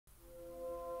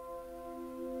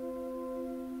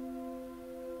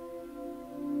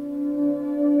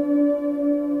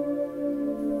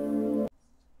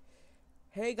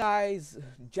Hey guys,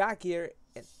 Jack here,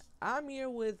 and I'm here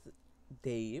with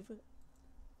Dave.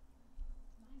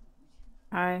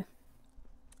 Hi.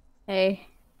 Hey.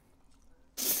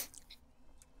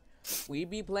 We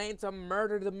be playing some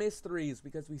Murder the Mysteries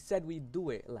because we said we'd do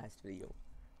it last video.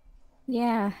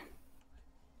 Yeah.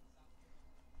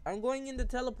 I'm going in the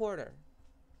teleporter.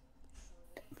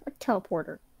 A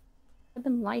teleporter. I've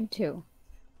been lied to.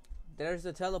 There's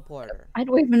the teleporter. I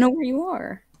don't even know where you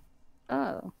are.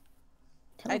 Oh.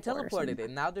 I Teleporter teleported somewhere. it,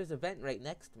 now there's a vent right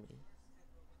next to me.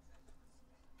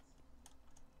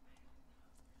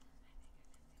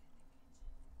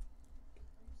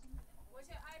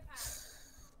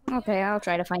 Okay, I'll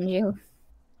try to find you.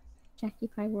 Jackie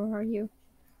Pie, where are you?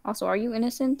 Also, are you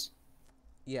innocent?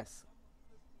 Yes.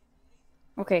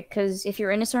 Okay, because if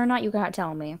you're innocent or not, you gotta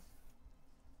tell me.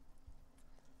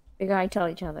 We gotta tell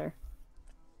each other.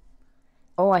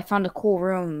 Oh, I found a cool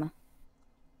room.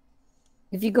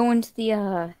 If you go into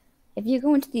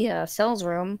the cells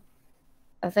room,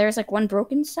 there's like one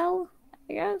broken cell,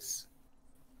 I guess.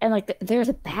 And like there's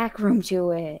a back room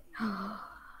to it.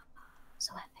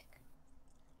 So epic.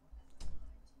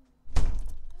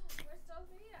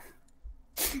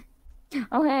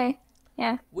 Okay.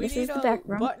 Yeah, We this need is the a back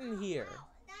room. button here.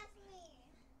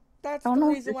 That's I don't the know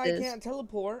what reason this why I is. can't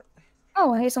teleport.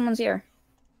 Oh, hey, someone's here.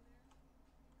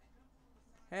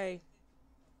 Hey,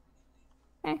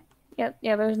 Hey.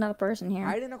 Yeah, there's another person here.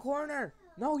 hide in a corner.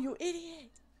 No, you idiot.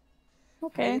 Hide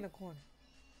Okay. in a corner.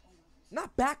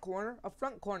 Not back corner, a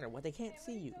front corner where they can't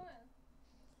see you.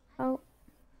 Oh,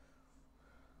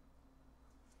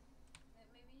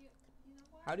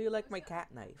 How do you like my cat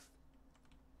knife?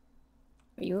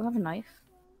 you have a knife?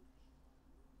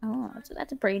 Oh,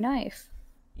 that's a pretty knife.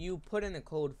 You put in a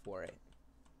code for it.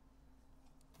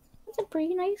 That's a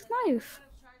pretty nice knife.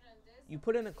 You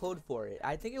put in a code for it.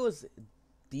 I think it was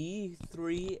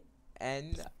D3N1S.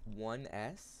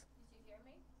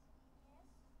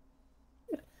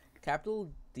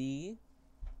 Capital D3N1S.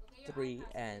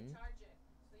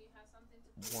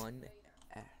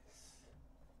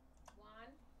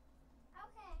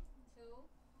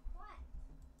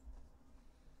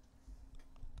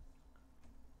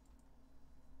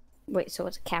 Wait, so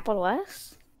it's a capital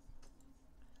S?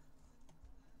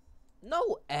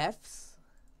 No F's.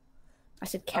 I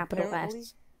said capital Apparently.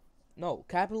 S. No,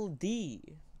 capital D.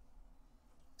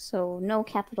 So no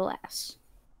capital S.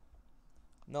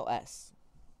 No S.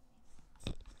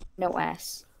 No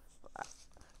S.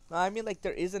 No, I mean like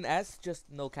there is an S, just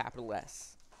no capital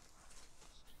S.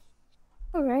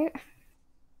 Alright.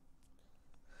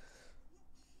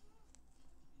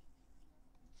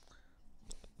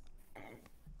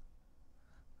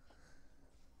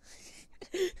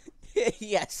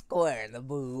 Yes, square in the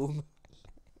boob.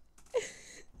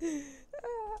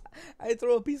 I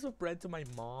throw a piece of bread to my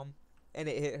mom, and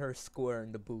it hit her square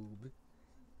in the boob.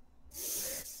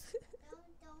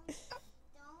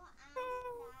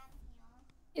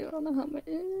 You don't know how much.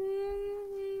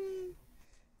 You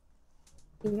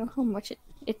know how much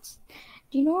it's.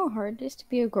 Do you know how hard it is to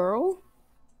be a girl?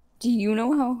 Do you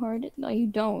know how hard it? No, you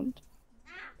don't.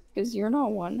 Because you're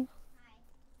not one.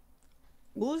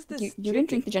 Who's this You didn't chicken?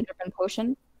 drink the gender bend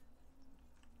potion.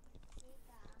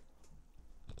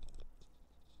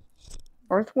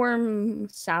 Earthworm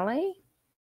Sally?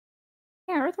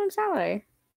 Yeah, Earthworm Sally.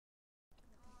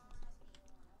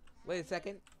 Wait a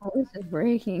second. Oh, this is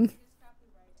breaking.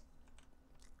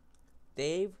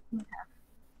 Dave,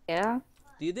 Yeah?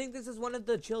 do you think this is one of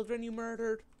the children you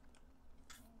murdered?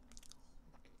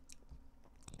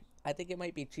 I think it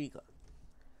might be Chica.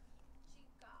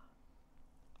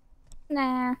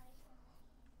 Nah.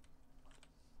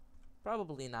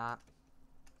 Probably not.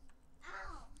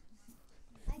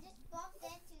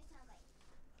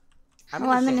 I'm Oh,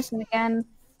 I'm innocent. innocent again.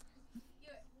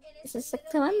 This is like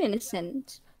till I'm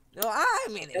innocent. No,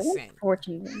 I'm innocent.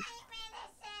 Fortunately.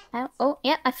 Oh,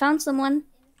 yeah, I found someone.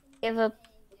 They have a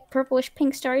purplish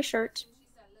pink starry shirt.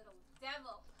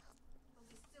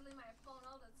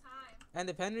 And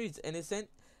if Henry's innocent,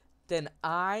 then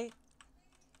I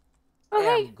Oh,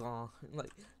 am hey. gone.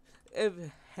 Like, if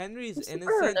Henry's It's the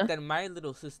innocent, bird. then my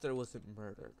little sister wasn't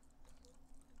murdered.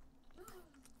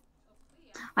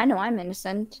 I know I'm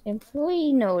innocent.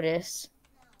 Employee notice.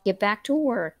 Get back to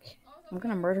work. I'm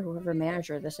gonna murder whoever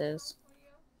manager this is.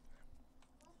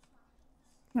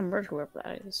 I'm gonna murder whoever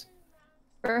that is.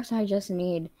 First, I just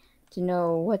need to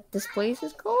know what this place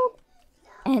is called,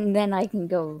 and then I can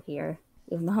go here.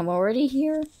 Even though I'm already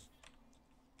here,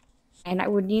 and I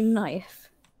would need a knife.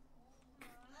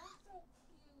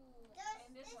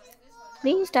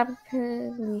 Please stop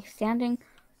standing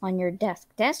on your desk.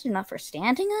 Desks are not for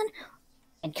standing on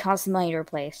and cost money to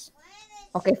replace.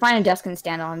 Okay, find a desk and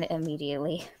stand on it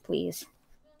immediately, please.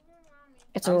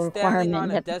 It's a I'm standing requirement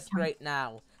on a that desk right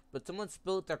now, but someone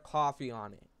spilled their coffee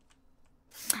on it.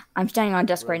 I'm standing on a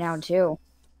desk right now Gross. too.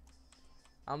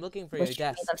 I'm looking for your Which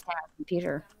means desk. I'm standing on a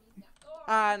computer.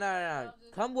 No.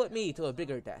 Come with me to a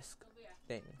bigger desk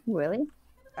thing. Really?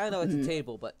 I know it's a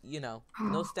table, but you know,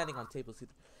 no standing on tables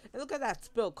either. And look at that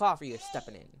spilled coffee you're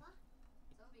stepping in.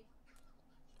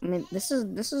 I mean, this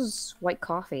is white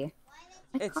coffee.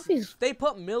 White It's coffee's they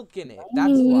put milk in it.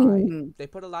 That's why. lame. They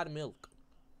put a lot of milk.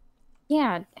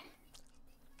 Yeah.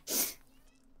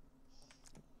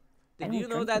 I Did don't you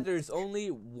know drink that them. there's only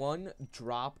one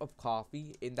drop of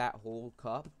coffee in that whole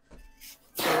cup?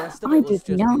 The rest of I it was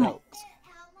did just not. milk.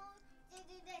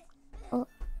 Oh,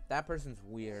 That person's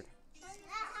weird.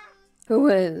 who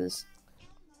is?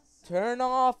 Turn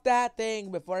off that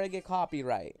thing before I get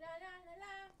copyright. Stop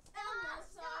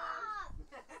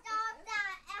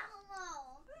that,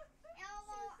 Elmo!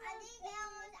 Elmo, I think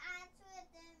Elmo's answered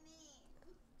than me.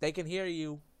 They can hear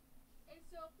you.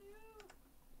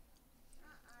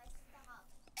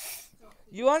 Stop.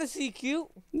 You want to see cute?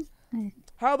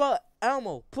 How about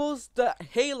Elmo pulls the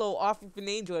halo off of an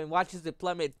angel and watches it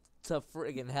plummet to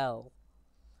friggin' hell?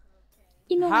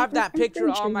 You know, Have that I'm picture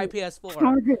pretty on my sure PS4.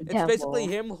 Powdered It's basically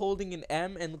Devil. him holding an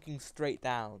M and looking straight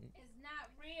down. It's not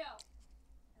real.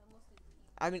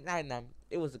 I mean, no,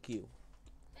 it was a Q.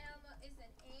 Elmo is an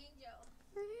angel.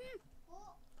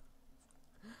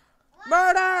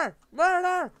 Murder!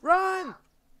 Murder! Run!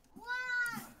 What?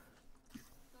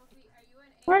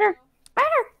 Murder!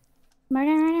 Murder! Murder!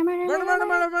 Murder! Murder! Murder! Murder! Murder!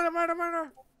 Murder! Murder! Murder!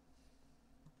 Murder!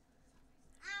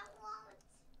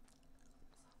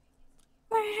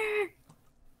 Murder!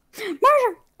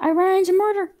 Murder! I ran into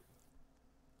murder.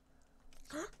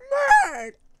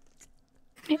 Murder!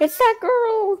 It's that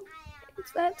girl.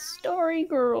 It's that story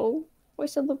girl. Why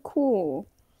does it look cool?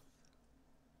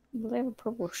 Well, they have a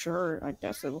purple shirt. I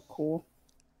guess they look cool.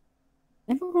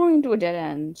 I think we're going to a dead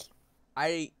end.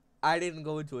 I didn't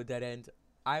go into a dead end.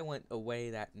 I went a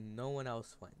way that no one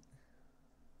else went.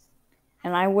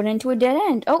 And I went into a dead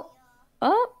end. Oh,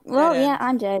 well, Dead yeah, end.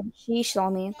 I'm dead. She saw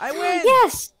me. I win!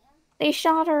 Yes! They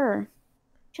shot her.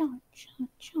 Shot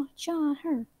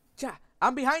her. Cha,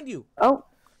 I'm behind you. Oh,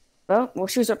 well,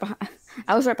 she was right behind.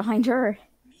 I was right behind her.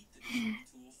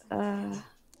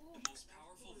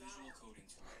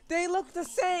 They look the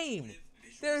same.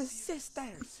 They're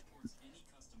sisters.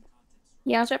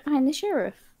 Yeah, I was right behind the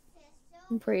sheriff.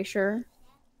 I'm pretty sure.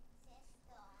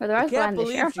 Whether I I was can't behind the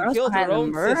believe sheriff, she or I was killed her behind the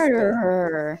own sister.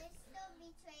 murderer.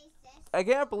 I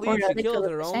can't Or believe no, she they killed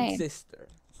look her the own same. sister.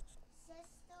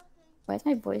 Why is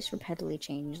my voice repeatedly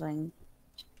changing?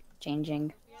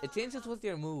 It changes with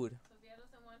your mood.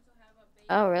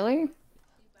 Oh, really?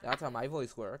 That's how my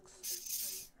voice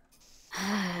works.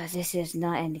 This is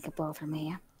not ending well for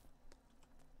me.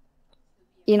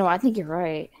 You know, I think you're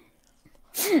right.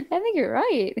 I think you're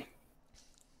right.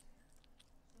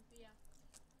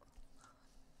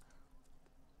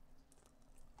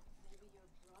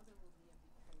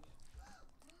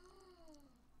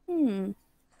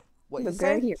 What you But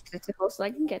right say? here, 'cause it's the closest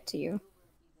I can get to you.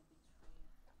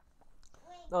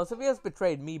 No, Sophia's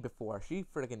betrayed me before. She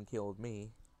freaking killed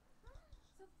me.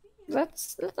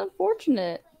 That's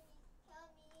unfortunate.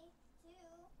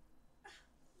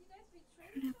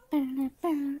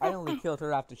 I only killed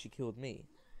her after she killed me.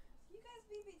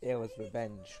 It was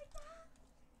revenge.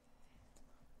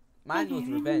 Mine was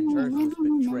revenge. Hers was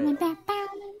betrayal.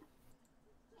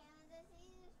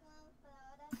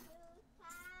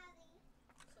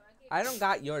 I don't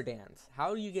got your dance.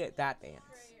 How do you get that dance?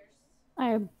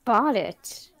 I bought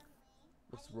it.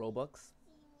 With Robux?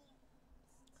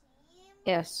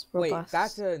 Yes, Robux. Wait,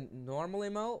 that's a normal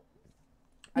emote?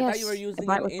 I thought you were Yes, I using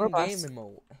bought an it with in-game Robux.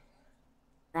 emote.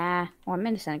 Nah, well, I'm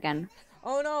innocent again.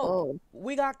 Oh no! Oh.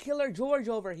 We got Killer George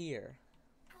over here.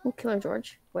 Oh, Killer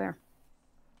George. Where?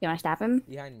 You want to stab him?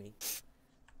 Behind me.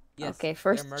 Yes. Okay, You're a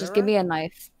first, just murderer? give me a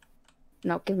knife.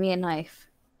 No, give me a knife.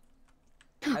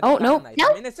 I Oh, don't no, got a knife. no,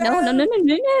 I'm innocent! no, no, no, no,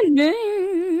 no, no, no.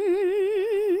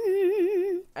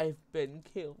 I've been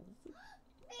killed.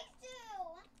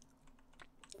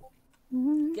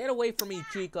 Get away from me,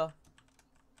 Chica.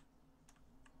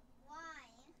 Why?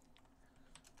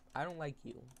 I don't like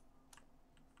you.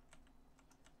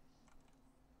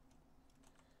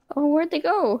 Oh, where'd they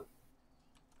go?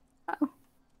 Oh.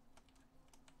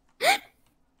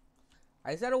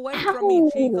 I said away from me,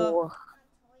 Chica. Ow.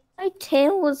 My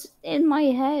tail was in my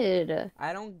head.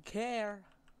 I don't care.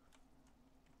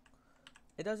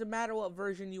 It doesn't matter what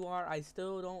version you are. I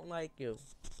still don't like you.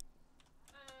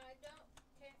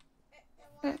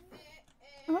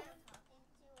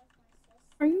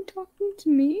 Are you talking to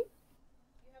me?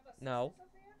 No.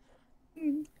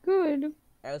 Good.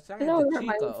 I was I talking to don't hurt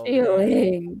my Chica over there.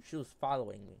 feelings. She was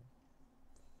following me.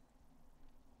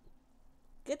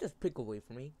 Get this pick away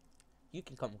from me. You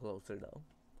can come closer though.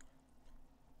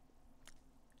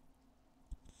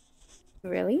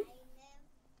 Really?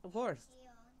 Of course.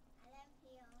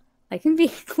 I can be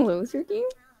closer to you?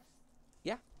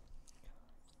 Yeah.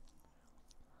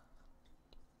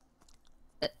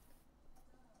 Let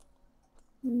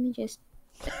me just.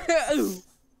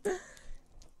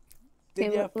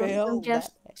 Did Okay, you let me fail?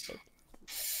 just.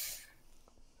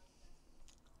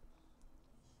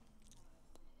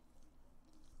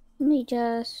 Let me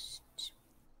just.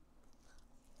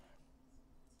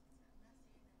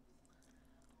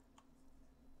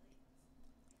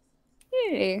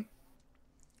 Hey.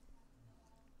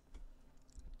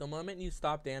 The moment you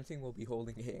stop dancing, we'll be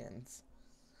holding hands.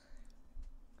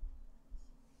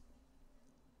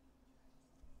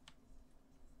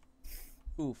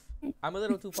 Oof. I'm a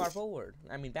little too far forward.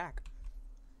 I mean back.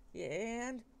 Yeah,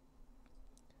 and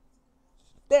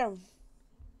there.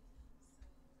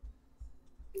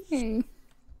 Hey.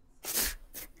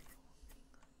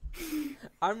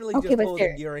 I'm really Okay, just but holding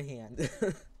there. your hand.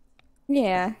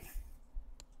 Yeah.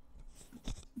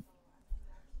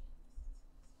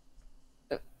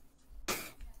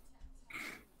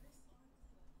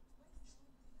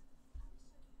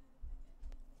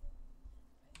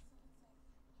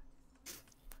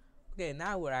 Okay,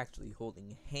 now we're actually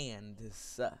holding hands.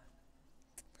 Sigh.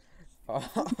 Why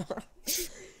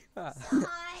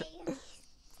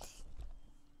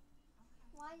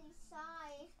you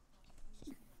sigh?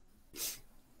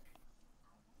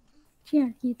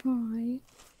 Jackie Pie.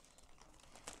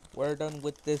 We're done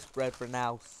with this bread for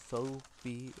now,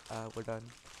 Sophie. We're done.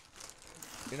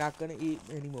 You're not gonna eat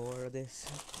any more of this.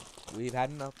 We've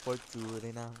had enough for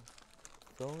today now.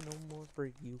 So no more for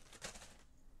you.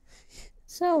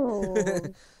 So.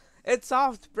 It's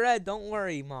soft bread, don't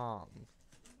worry, Mom.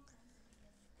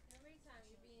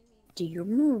 Do you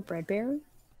remember Bradbury?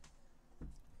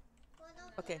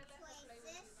 Okay.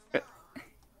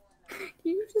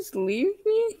 You just leave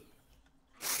me?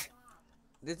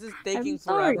 This is I'm taking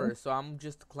sorry. forever, so I'm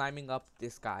just climbing up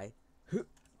this guy. Wait,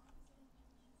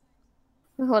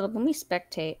 hold up, let me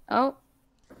spectate. Oh,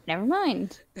 never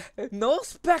mind. No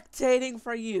spectating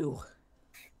for you.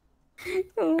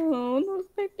 Oh, no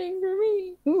spectating for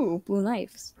me. Ooh, blue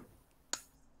knives.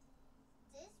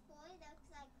 This boy looks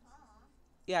like Paul.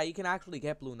 Yeah, you can actually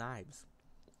get blue knives.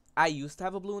 I used to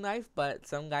have a blue knife, but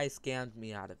some guy scammed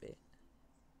me out of it.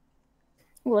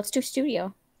 Ooh, let's do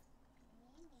studio.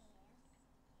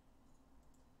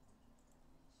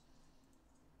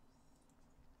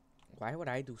 Why would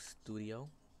I do studio?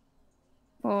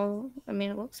 Well, I mean,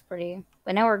 it looks pretty.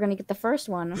 But now we're gonna get the first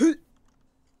one. And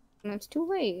it's too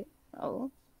late.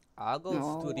 Oh, I'll go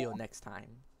no. studio next time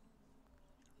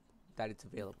that it's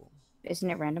available. Isn't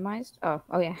it randomized? Oh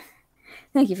yeah.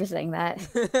 Thank you for saying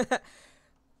that.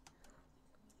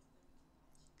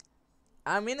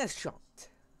 I'm innocent.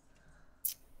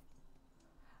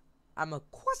 I'm a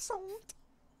croissant.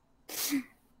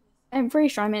 I'm pretty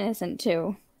sure I'm innocent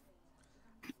too.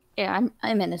 Yeah,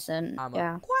 I'm innocent. I'm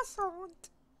Yeah. a croissant.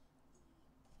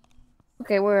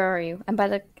 Okay, where are you? I'm by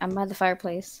the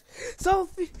fireplace.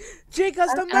 Sophie,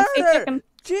 Chica's the I say murder. chicken.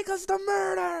 Chica's the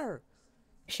murder.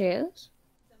 She is?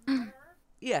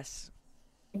 Yes,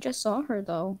 I just saw her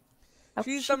though. How could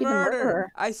she's she the be the murder.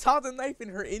 murderer? I saw the knife in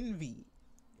her envy.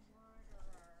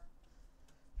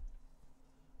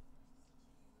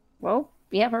 Well,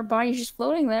 yeah, her body's just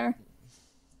floating there.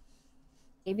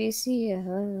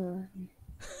 ABC.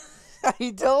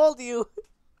 I told you.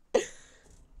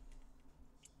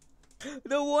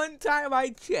 The one time I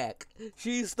check,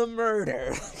 she's the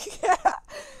murder.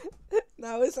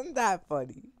 Now isn't that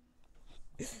funny?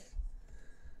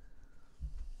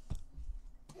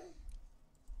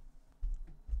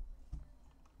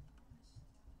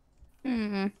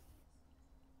 Hmm.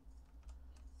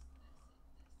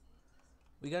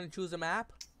 We gonna choose a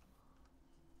map?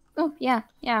 Oh yeah,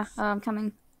 yeah. I'm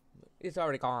coming. It's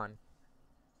already gone.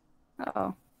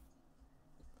 Oh.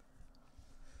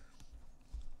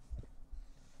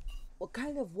 What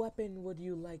kind of weapon would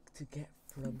you like to get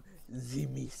from the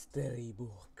mystery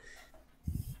book?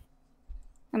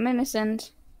 I'm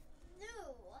innocent. No,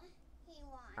 he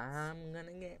wants. I'm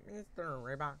gonna get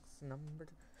mystery box number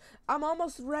 2. I'm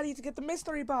almost ready to get the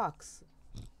mystery box.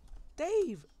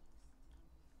 Dave,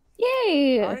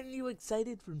 Yay! aren't you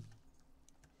excited for me?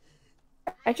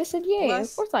 I just said yay.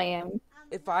 Plus, Of course I am.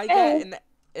 If I Hey.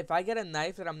 get a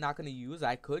knife that I'm not gonna use,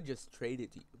 I could just trade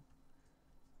it to you.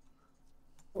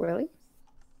 Really?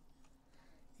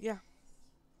 Yeah.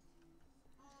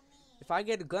 If I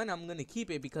get a gun, I'm gonna keep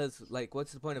it because, like,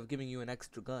 what's the point of giving you an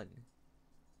extra gun?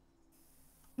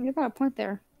 You got a point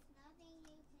there.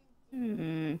 Nothing you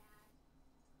can do.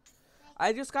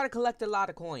 I just gotta collect a lot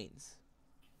of coins.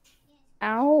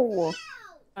 Ow.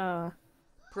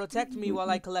 Protect me while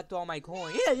I collect all my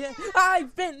coins. Yeah,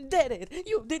 I've been dead it.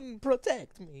 You didn't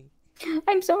protect me.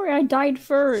 I'm sorry, I died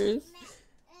first.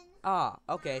 Ah,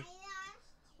 okay.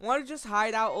 Want to just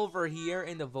hide out over here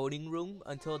in the voting room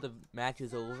until the match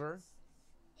is over?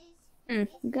 You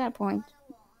got a point.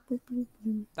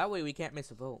 That way we can't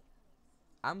miss a vote.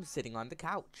 I'm sitting on the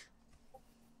couch.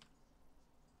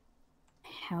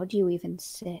 How do you even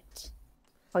sit?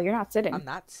 Oh, you're not sitting. I'm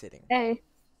not sitting. Hey.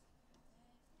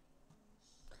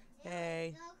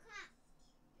 Hey, No crap.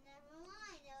 Never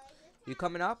mind. There was a you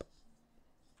coming up?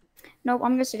 Nope,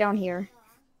 I'm gonna sit down here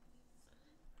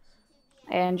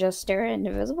and just stare at an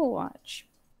invisible watch.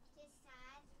 just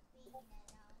sad being alone.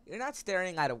 You're not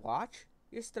staring at a watch.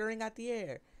 You're staring at the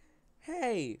air.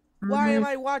 Hey, why am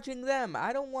I watching them?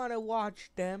 I don't want to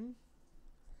watch them.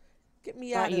 Get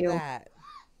me Not out of you. that.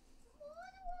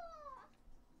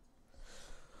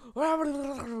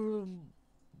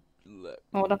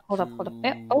 Hold up.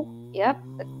 Yep. Oh, yep.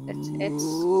 It's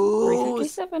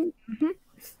 3:57.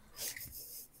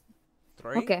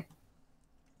 Three? Okay.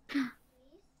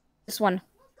 This one.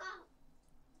 Go.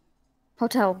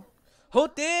 Hotel.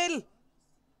 Hotel! Hotel 2.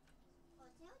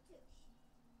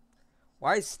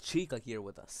 Why is Chica here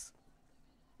with us?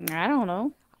 I don't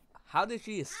know. How did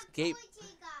she escape? Toy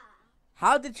Chica.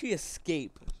 How did she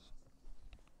escape?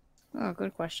 Oh,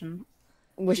 good question.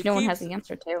 Which She no one has keeps- the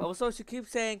answer to. Oh, so she keeps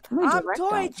saying, Let me I'm direct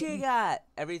Toy that. Chica!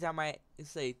 Every time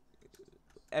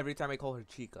I call her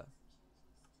Chica.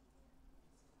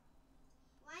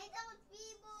 Why don't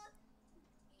people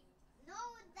know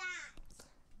that?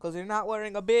 Because you're not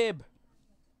wearing a bib.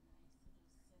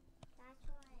 That's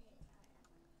why.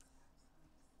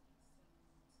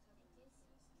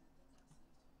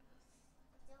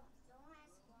 Don't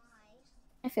ask why.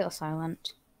 I feel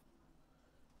silent.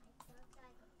 It's like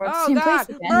We're at the Oh, same God!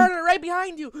 place again. Murder right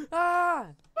behind you! Ah!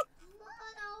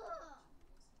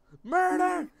 Mono.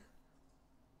 Murder!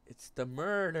 It's the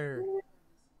murder.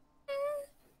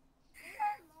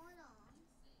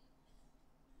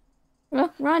 Mono.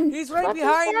 Run. He's right Let me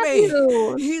behind stab me!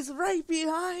 you. He's right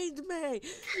behind me!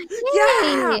 Yay.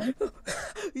 Yeah!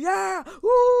 Yeah!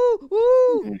 Woo!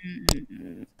 Woo!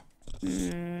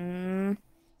 Mm.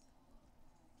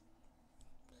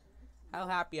 How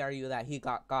happy are you that he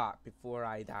got before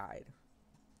I died?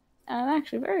 I'm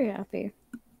actually very happy.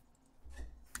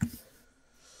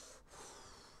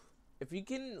 If you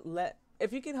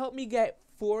can help me get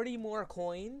 40 more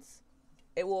coins,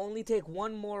 it will only take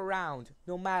one more round,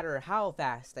 no matter how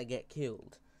fast I get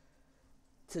killed,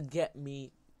 to get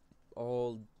me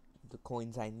all the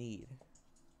coins I need.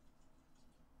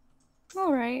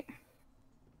 All right.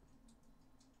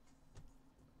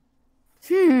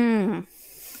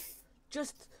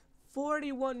 Just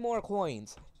 41 more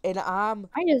coins, and I'm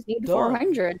I just need done.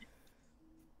 400.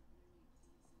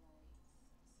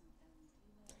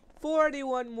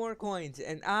 41 more coins,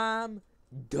 and I'm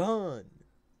done.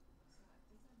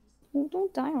 Well,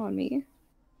 don't die on me.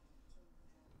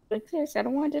 Like this, I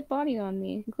don't want a dead body on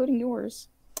me, including yours.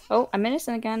 Oh, I'm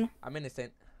innocent again. I'm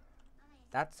innocent.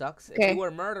 That sucks. If Okay. you were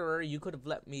a murderer, you could have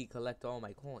let me collect all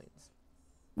my coins.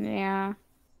 Yeah.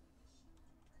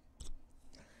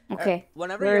 Okay.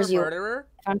 Whenever Where you're is a you? murderer,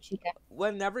 Found Chica.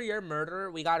 whenever you're a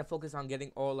murderer, we gotta focus on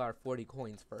getting all our 40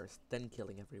 coins first, then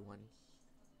killing everyone.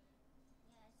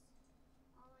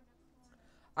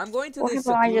 I'm going to What this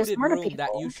if I just secluded murder room that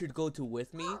people? you should go to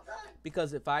with me,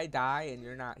 because if I die and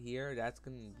you're not here, that's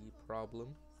gonna be a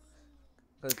problem.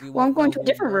 'Cause you Well, I'm won't going know to a who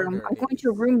different room. murder I'm going is. to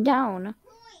a room down.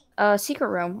 A secret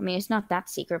room. I mean, it's not that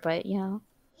secret, but you know.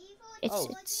 It's. Oh.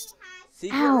 it's...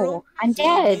 Secret Ow! room? I'm So you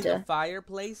mean dead. the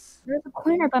fireplace? There's a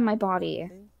coin right by my body.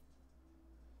 thing?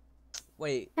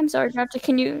 Wait, I'm sorry, Doctor.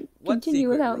 Can you what continue secret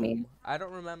without room? me? I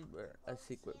don't remember a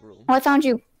secret room. Oh, I found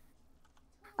you.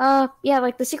 Yeah,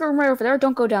 like the secret room right over there.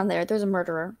 Don't go down there. There's a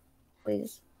murderer.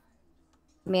 Please.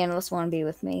 Man, unless you want to be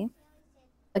with me.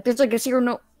 Like, there's like a secret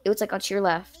note. It was like on to your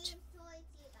left.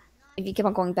 If you keep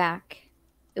on going back,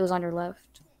 it was on your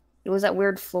left. It was that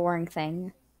weird flooring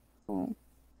thing. Oh.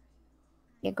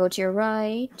 Yeah, go to your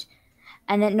right.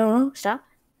 And then, no, stop.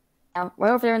 Now,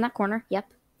 right over there in that corner.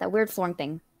 Yep, that weird flooring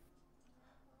thing.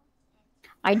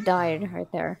 I died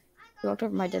right there. You walked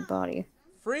over my dead body.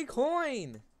 Free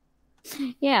coin!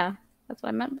 Yeah, that's what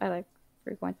I meant by like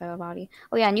 3.5 body.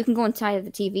 Oh yeah, and you can go inside of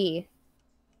the TV.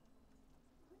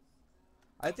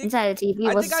 I think Inside the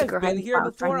TV was a I've secret been hiding here spot I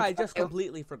was trying before, to I get just to.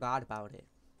 completely forgot about it.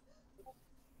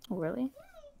 Oh really?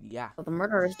 Yeah. So the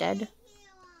murderer is dead.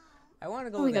 I want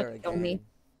to Oh, go you got there to kill me. again.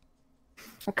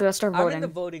 Okay, let's start I'm in the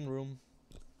voting. voting room.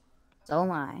 So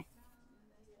am I.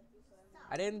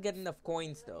 I didn't get enough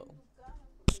coins though.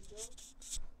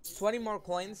 20 more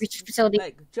coins. Research facility.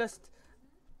 Like just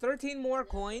 13 more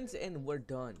coins and we're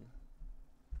done.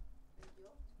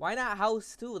 Why not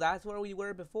house 2? That's where we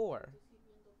were before.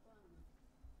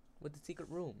 With the secret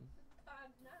room.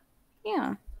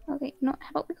 Yeah. Okay, no, how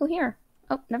about we go here?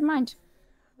 Oh, never mind.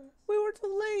 We were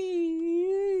too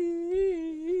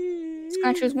Just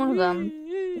gonna choose one of them.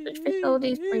 Research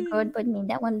facility is pretty late. good, but I mean,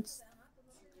 that one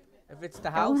If it's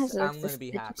the has house, the, I'm gonna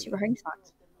be the two happy. super hiding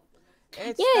spots.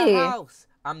 It's the Yay! house.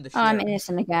 I'm the Oh, I'm sheriff.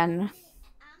 innocent again.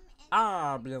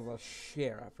 I'm the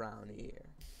sheriff around here.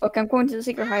 Okay, I'm going to the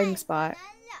secret hiding spot.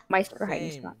 My secret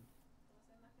hiding Same. spot.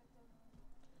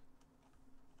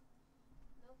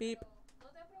 Beep.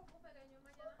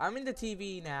 I'm in the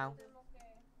TV now.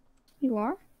 You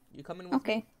are? You coming with me?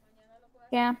 Okay.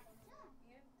 Yeah.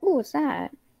 Ooh, what's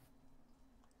that?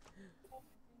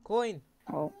 Coin.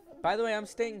 Oh. By the way, I'm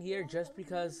staying here just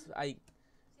because I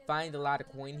find a lot of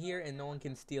coin here and no one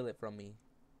can steal it from me.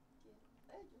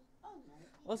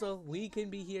 Also, we can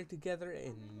be here together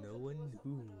and no one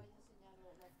knew.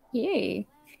 Yay.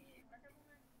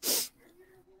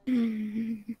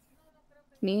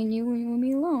 Me and you and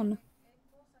me alone.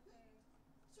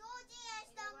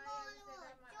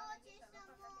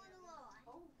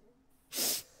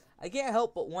 I can't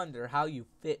help but wonder how you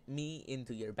fit me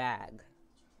into your bag.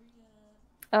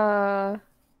 I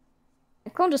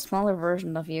cloned a smaller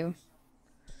version of you.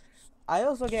 I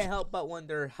also can't help but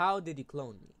wonder how did you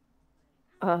clone me?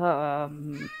 Uh,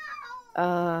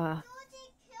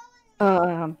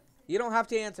 um, You don't have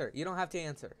to answer. You don't have to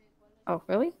answer. oh,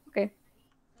 really? Okay.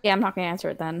 Yeah, I'm not gonna answer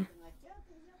it then.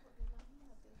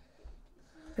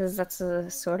 Because that's a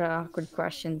sort of awkward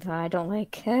question that I don't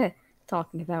like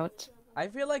talking about. I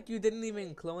feel like you didn't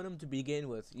even clone him to begin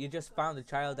with. You just found a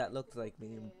child that looked like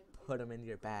me and put him in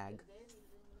your bag.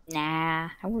 Nah,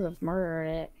 I would have murdered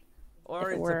it. Or If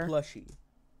it it's were- a plushie.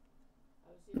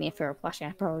 I mean, if it were a plushie,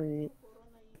 I probably...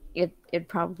 It'd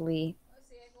probably...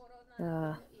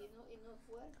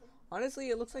 Honestly,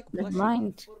 it looks like a Never plushie.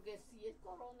 mind.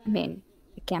 I mean,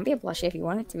 it can be a plushie if you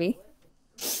want it to be.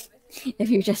 If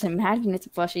you just imagine it's a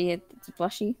plushie, it's a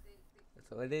plushie.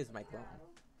 So it is my clone.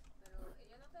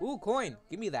 Ooh, coin.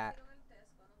 Give me that.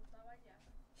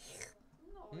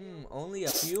 Only a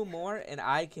few more and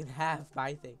I can have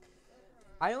my thing.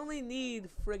 I only need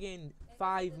friggin'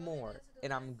 5 more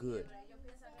and I'm good.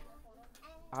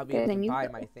 I'll be Okay, able then to you buy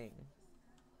go. my thing.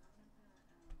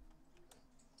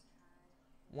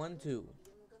 1, 2.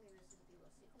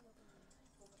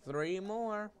 3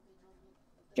 more.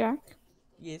 Jack?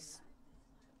 Yes.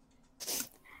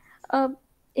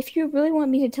 If you really want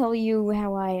me to tell you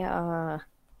how I,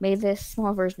 made this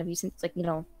small version of you, since, like, you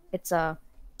know, it's,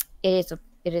 it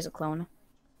is a clone.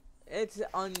 It's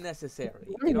unnecessary.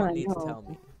 You You really don't wanna need to know. tell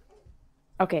me.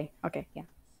 Okay, yeah.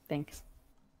 Thanks.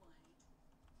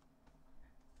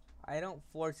 I don't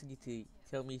force you to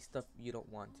tell me stuff you don't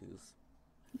want to.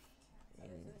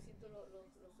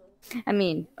 I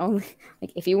mean, only,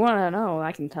 like, if you want to know,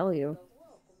 I can tell you.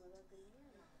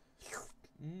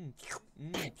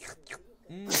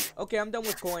 Okay, I'm done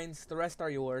with coins. The rest are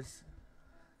yours.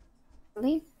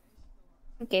 Really?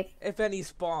 Okay. If any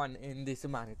spawn in this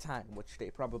amount of time, which they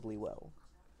probably will.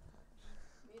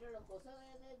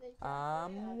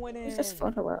 I'm winning. What's this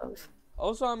photo of?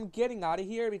 Also, I'm getting out of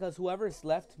here because whoever's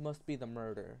left must be the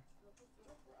murderer.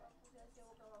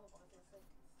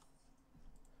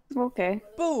 Okay.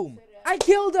 Boom! I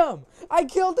killed him! I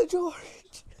killed the George!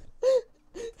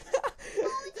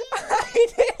 I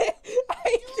did it!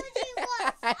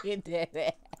 I did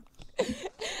it!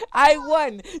 I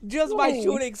won just by Yay.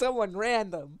 shooting someone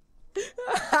random.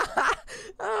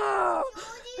 Oh,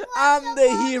 I'm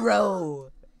the hero.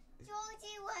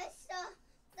 Georgie was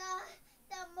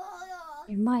the model.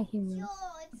 You're my hero.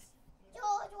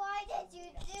 George, why did you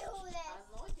do this?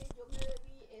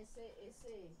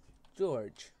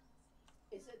 George,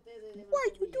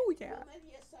 why'd you do that?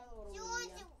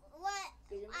 George, what?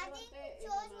 I think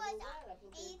George was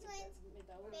Adrian's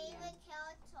favorite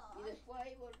character.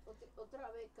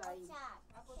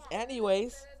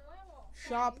 Anyways,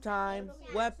 shop time,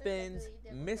 weapons,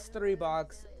 mystery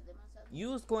box,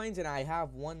 used coins, and I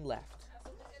have 1 left.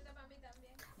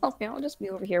 Okay, I'll just be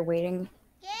over here waiting.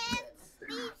 Get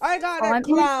speech. I got Oh, a I'm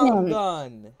clown innocent.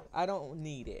 gun. I don't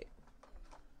need it.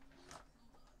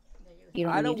 You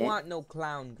don't I don't need want no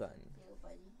clown gun.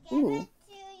 it. Ooh, To your,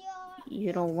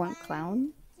 you don't want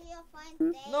clown? to your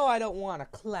friend Dave. No, I don't want a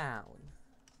clown.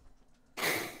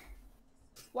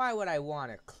 Why would I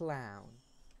want a clown?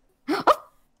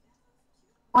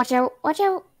 Watch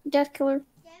out, Death Killer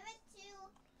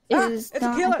Give it to. is It's a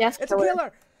not a killer! Death It's a Killer.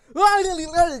 killer!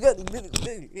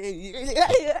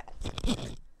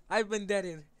 I've been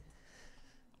deaded.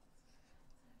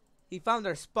 He found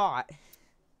our spot.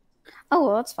 Oh,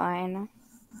 well, that's fine.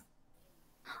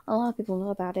 A lot of people know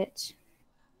about it.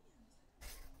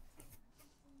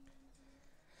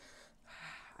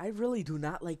 I really do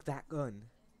not like that gun.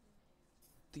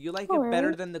 Do you like Oh, it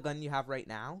better really? than the gun you have right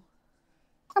now?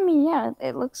 I mean, yeah,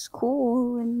 it looks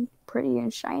cool and pretty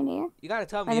and shiny. You gotta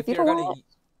tell me And if if you you're don't gonna.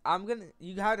 want it,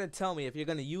 You gotta tell me if you're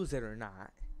gonna use it or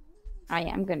not. I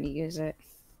am gonna use it.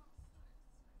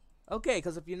 Okay,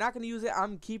 because if you're not gonna use it,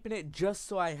 I'm keeping it just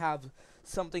so I have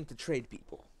something to trade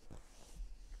people.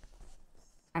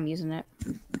 I'm using it.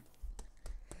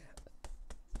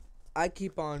 I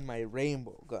keep on my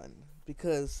rainbow gun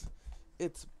because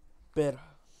it's better.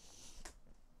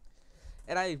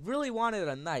 And I really wanted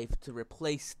a knife to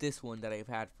replace this one that I've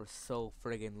had for so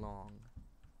friggin' long.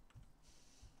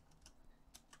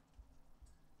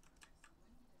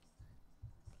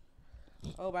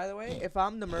 Oh, by the way, if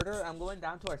I'm the murderer, I'm going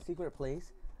down to our secret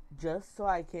place just so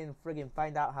I can friggin'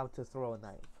 find out how to throw a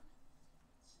knife.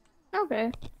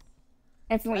 Okay.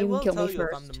 If you want, I you can will kill tell me you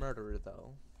if I'm the first. murderer,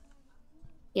 though.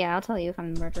 Yeah, I'll tell you if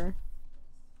I'm the murderer.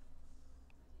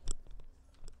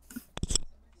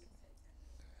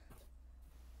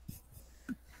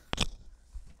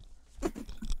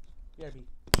 BRB.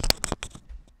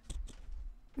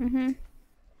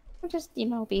 I'll just,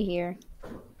 be here.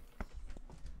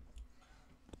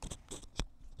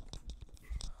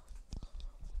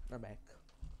 I'm back.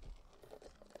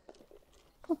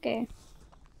 Okay.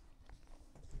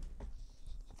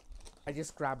 I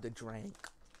just grabbed a drink.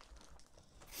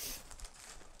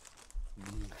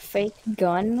 Fake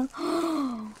gun.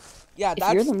 Yeah, If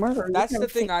you're the murderer, you that's can the have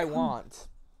a thing fake I gun. want.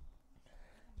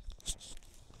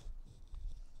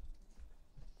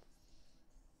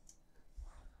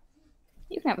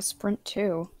 You can have a sprint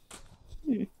too.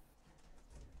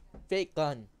 Fake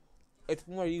gun. It's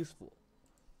more useful.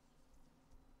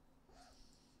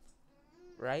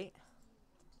 Right?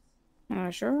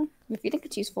 Sure. If you think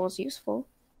it's useful, it's useful.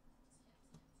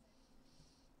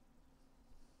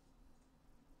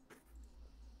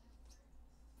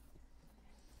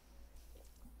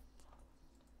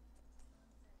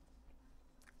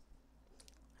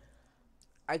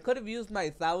 I could have used my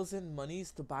 1,000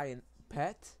 monies to buy a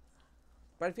pet,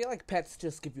 but I feel like pets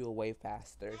just give you away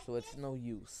faster, so it's no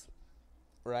use.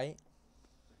 Right?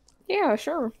 Yeah,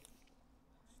 sure.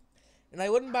 And I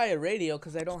wouldn't buy a radio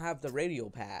because I don't have the radio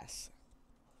pass.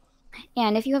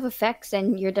 And if you have effects,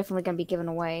 then you're definitely gonna be given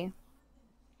away.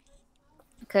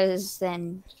 Because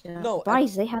then No, the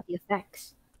bodies, they have the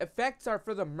effects. effects are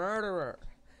for the murderer.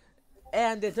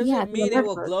 And it Yeah, doesn't for the mean it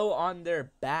will murderer. glow on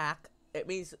their back. It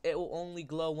means it will only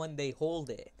glow when they hold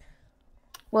it.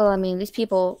 Well, I mean, these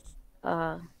people,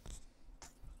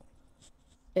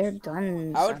 their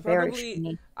guns I are would very probably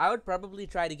shiny.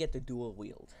 try to get the dual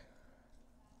wield.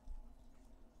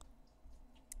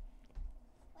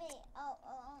 Wait,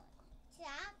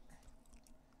 Jack.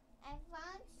 I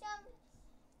found some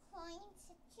coins,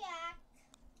 Jack.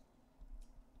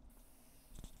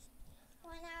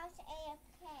 When I was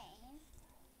AFK.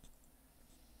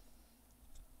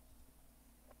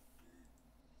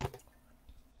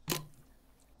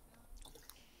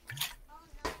 Oh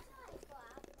no, I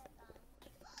grabbed the gun.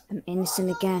 I'm innocent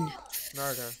again.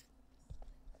 Murder.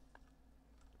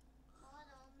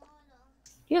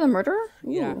 You're the murderer?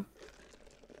 Ooh. Yeah.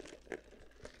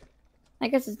 I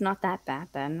guess it's not that bad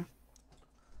then.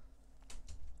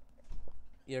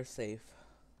 You're safe.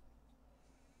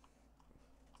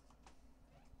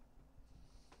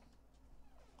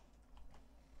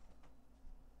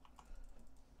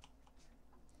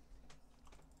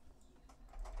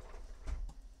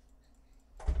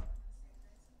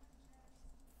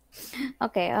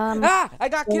 Okay, I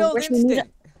got well, killed where should we meet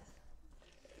instant.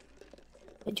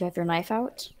 did you have your knife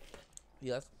out?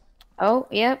 Yes. Oh,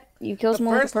 yep. You killed The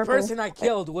someone with first the purple. person I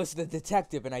killed was the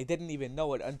detective, and I didn't even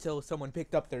know it until someone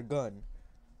picked up their gun.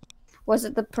 Was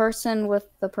it the person with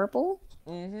the purple?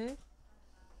 Mm-hmm.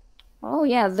 Oh,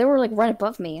 yeah, they were like right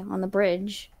above me on the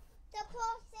bridge. The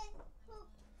person who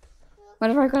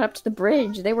Whenever I got up to the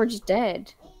bridge, they were just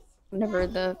dead.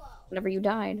 is Whenever you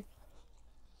died.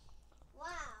 wow.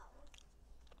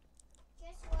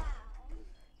 Just wow.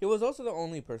 He was also the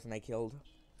only person I killed.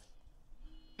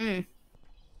 Mm.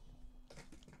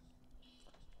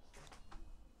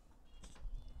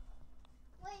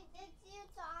 Wait, did you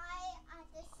die at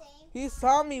the same He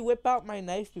saw me whip out my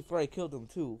knife before I killed him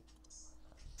too.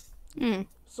 Mm.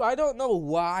 So I don't know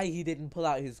why he didn't pull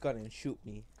out his gun and shoot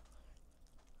me.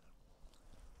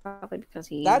 Probably because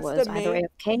he That's was the either main,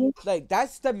 AFK. like,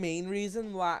 that's the main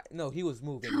reason why. No, he was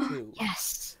moving too.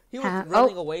 Yes. He was Oh,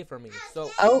 running away from me.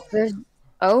 So oh, there's,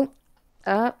 oh,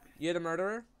 you're the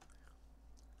murderer?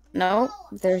 no,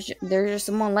 there's just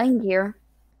someone laying here.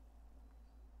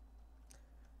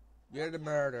 You're the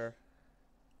murderer.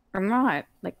 I'm not.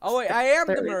 Like, Oh wait, I am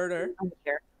the clearly murderer. someone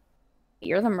here.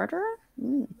 You're the murderer?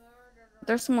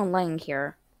 There's someone laying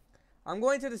here. I'm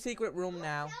going to the secret room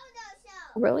now.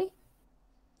 Really?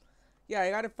 Yeah, I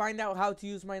gotta find out how to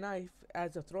use my knife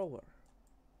as a thrower.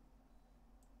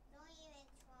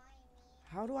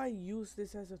 How do I use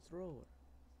this as a thrower?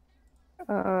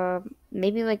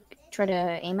 Maybe like try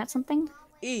to aim at something?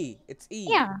 E. It's E.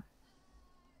 Yeah.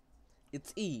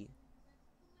 It's E.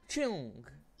 Chung.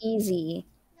 Easy.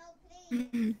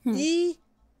 E.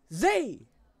 Z.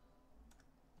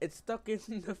 It's stuck in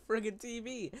the friggin'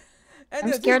 TV. And I'm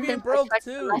the scared TV that if I broke try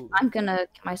to knife, too. I'm gonna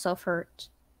get myself hurt.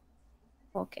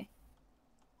 Okay.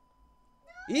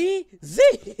 E.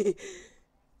 Z.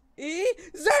 E.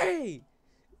 Z.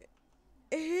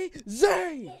 E.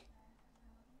 Z.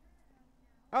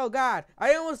 Oh god,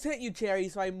 I almost hit you, Cherry,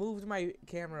 so I moved my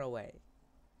camera away.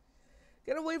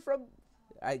 Get away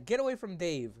from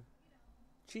Dave.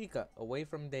 Chica, away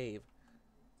from Dave.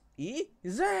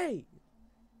 Easy.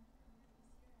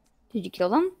 Did you kill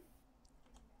them?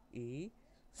 Easy.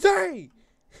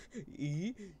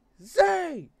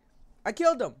 Easy. I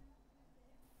killed him.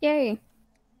 Yay.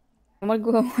 I'm gonna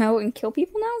go out and kill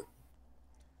people now?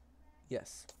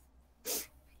 Yes.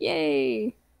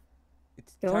 Yay.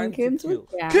 It's Killing time to kids kill.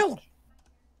 with Jack. Kill.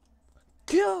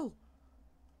 Kill.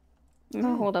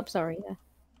 No, hold up, sorry.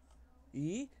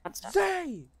 Easy.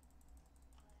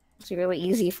 It's really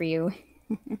easy for you.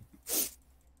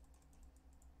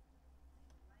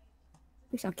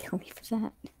 Please don't kill me for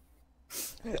that.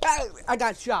 I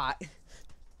got shot.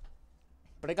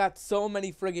 But I got so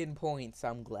many friggin' points,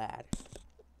 I'm glad.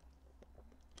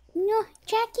 No,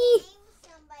 Jackie!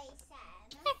 Somebody said.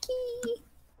 Jackie!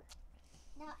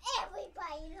 Now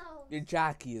everybody knows. Your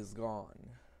Jackie is gone.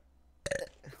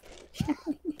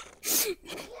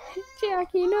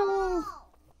 Jackie, no!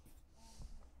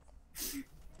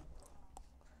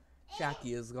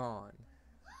 Jackie is gone.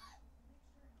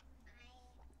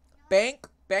 Bank,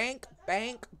 bank,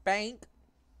 bank, bank.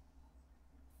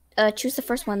 Choose the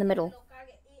first one in the middle.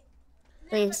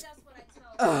 Please.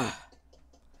 Ugh.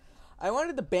 I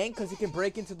wanted the bank because you can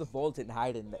break into the vault and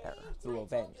hide in there through a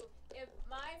vent.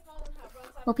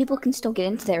 Well, people can still get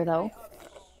into there, though.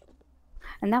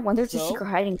 And that one, there's a So? secret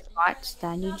hiding spot that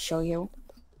I need to show you.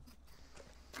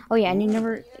 Oh yeah, and you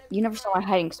never saw my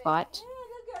hiding spot.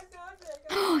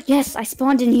 Yes, I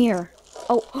spawned in here.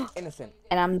 Oh, Innocent.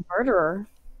 and I'm the murderer.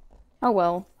 Oh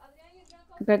well.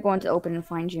 I'm gonna go into the open and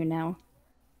find you now.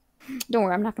 Don't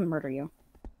worry, I'm not gonna murder you.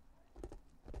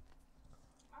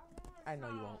 I know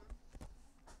you won't.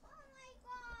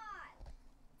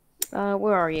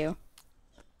 Where are you?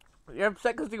 You're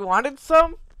upset because you wanted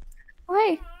some? Oh,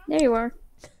 hey, there you are.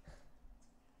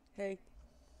 Hey,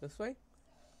 this way?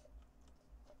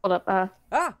 Hold up,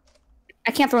 Ah!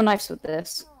 I can't throw knives with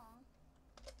this.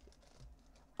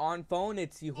 On phone,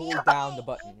 it's you hold down the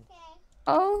button.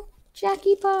 Oh,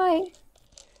 Jackie Pie.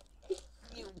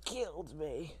 You killed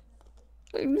me.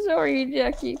 I'm sorry,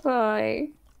 Jackie Pie.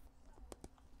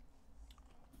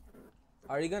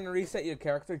 Are you gonna reset your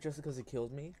character just because it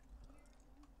killed me?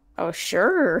 Oh,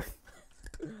 sure.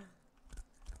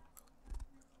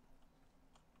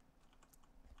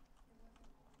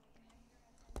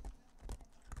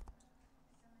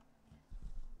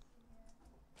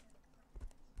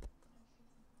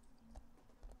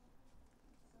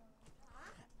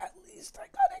 At least I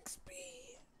got XP.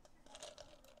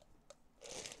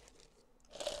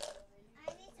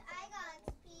 At least I got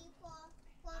people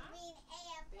for being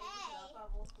AFK.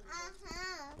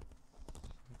 Uh-huh.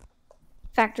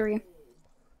 Factory.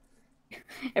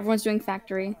 Everyone's doing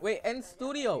factory. Wait, end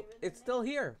studio. It's still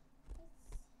here.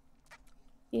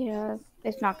 Yeah,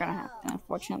 it's not gonna happen,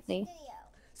 unfortunately.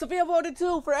 Sophia voted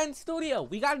too for end studio.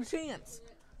 We got a chance.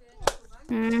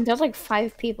 There's like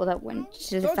 5 people that went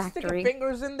to the Don't stick your factory.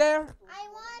 fingers in there. I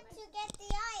want to get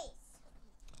the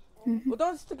ice. Well,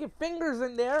 don't stick your fingers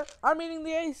in there. I'm eating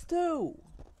the ace too.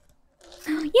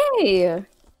 Yay!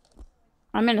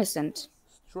 I'm innocent.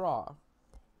 Straw.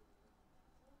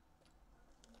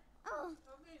 Oh.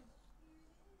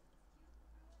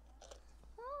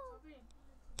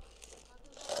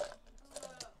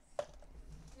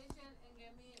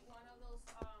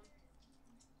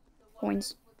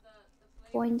 Coins.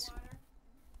 Coins.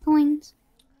 Coins.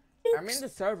 I'm in the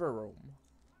server room.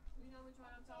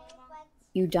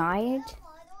 You died?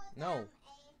 No.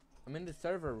 I'm in the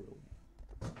server room.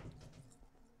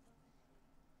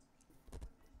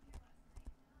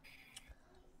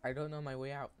 I don't know my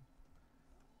way out.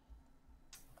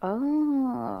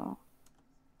 Oh.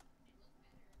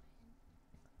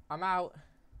 I'm out.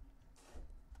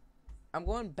 I'm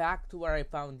going back to where I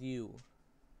found you.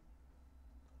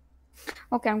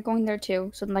 Okay, I'm going there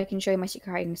too, so then I can show you my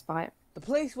secret hiding spot. The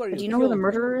place where But do you you know where the killed me.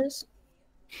 murderer is?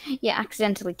 Yeah,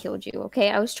 accidentally killed you, okay?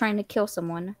 I was trying to kill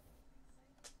someone.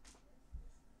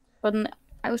 But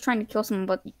I was trying to kill someone,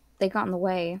 but they got in the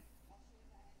way.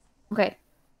 Okay.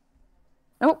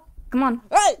 Oh, come on.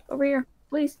 Hey! Over here,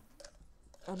 please.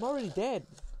 I'm already dead.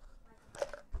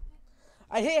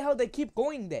 I hate how they keep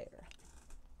going there.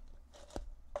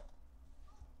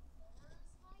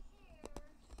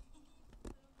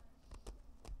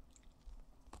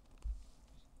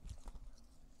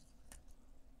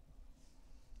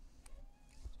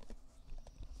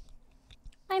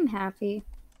 I'm happy.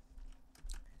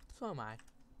 So am I.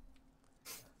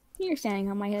 You're standing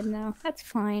on my head now. That's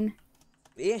fine.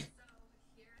 Eh.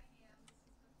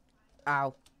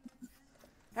 Ow.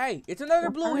 Hey, it's another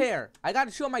blue hair. I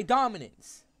gotta show my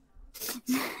dominance.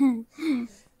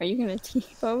 Are you gonna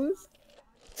T-pose?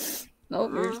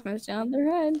 Nope, you're just gonna stand on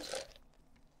their head.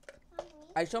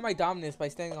 I show my dominance by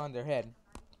standing on their head.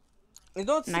 And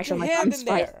don't And I stick show your my hand in dominance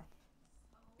by there.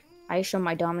 I show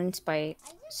my dominance by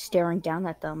staring down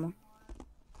at them.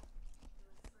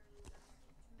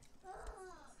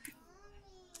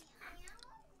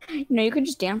 You know, you could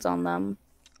just dance on them.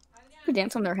 You could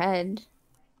dance on their head.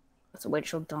 That's a way to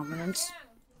show dominance.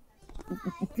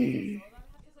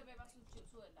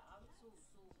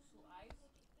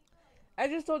 I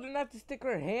just told her not to stick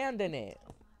her hand in it.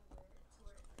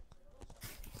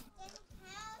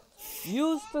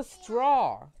 Use the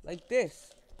straw, like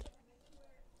this.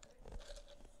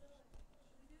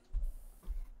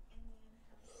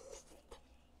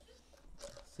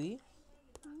 See?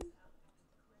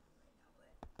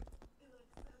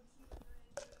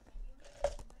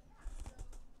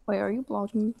 Wait, are you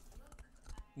vlogging?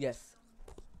 Yes.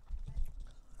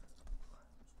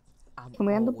 I'm Can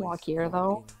we end the always vlog here,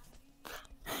 though?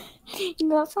 vlogging. You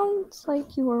know, that sounds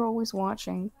like you were always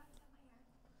watching.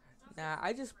 Nah,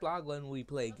 I just vlog when we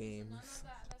play games.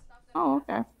 Oh,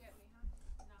 okay.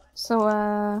 So,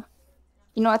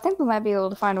 you know, I think we might be able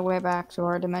to find a way back to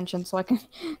our dimension so I can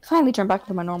finally turn back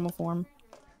to my normal form.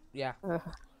 Yeah. Ugh.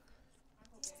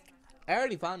 I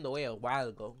already found the way a while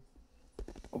ago.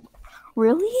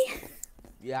 Really?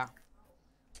 Yeah.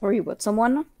 Were you with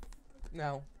someone?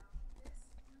 No.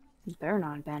 You better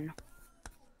not have been.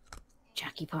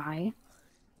 Jackie Pie.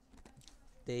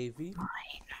 Davy. Fine.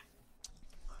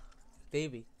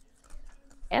 Davy.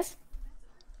 Yes?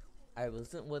 I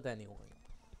wasn't with anyone.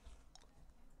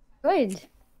 Good.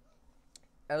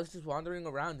 I was just wandering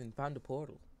around and found a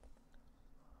portal.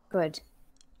 Good.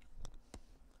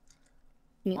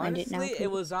 Can you end it now, Honestly, please?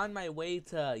 it was on my way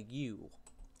to you.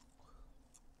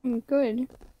 Good.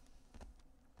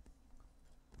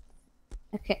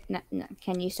 Okay, no,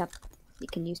 can you stop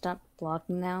vlogging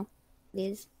now,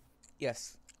 please?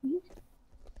 Yes.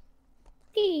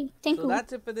 Okay, thank So you.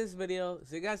 that's it for this video.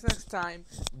 See you guys next time.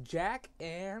 Jack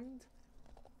and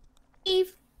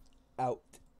Eve. out.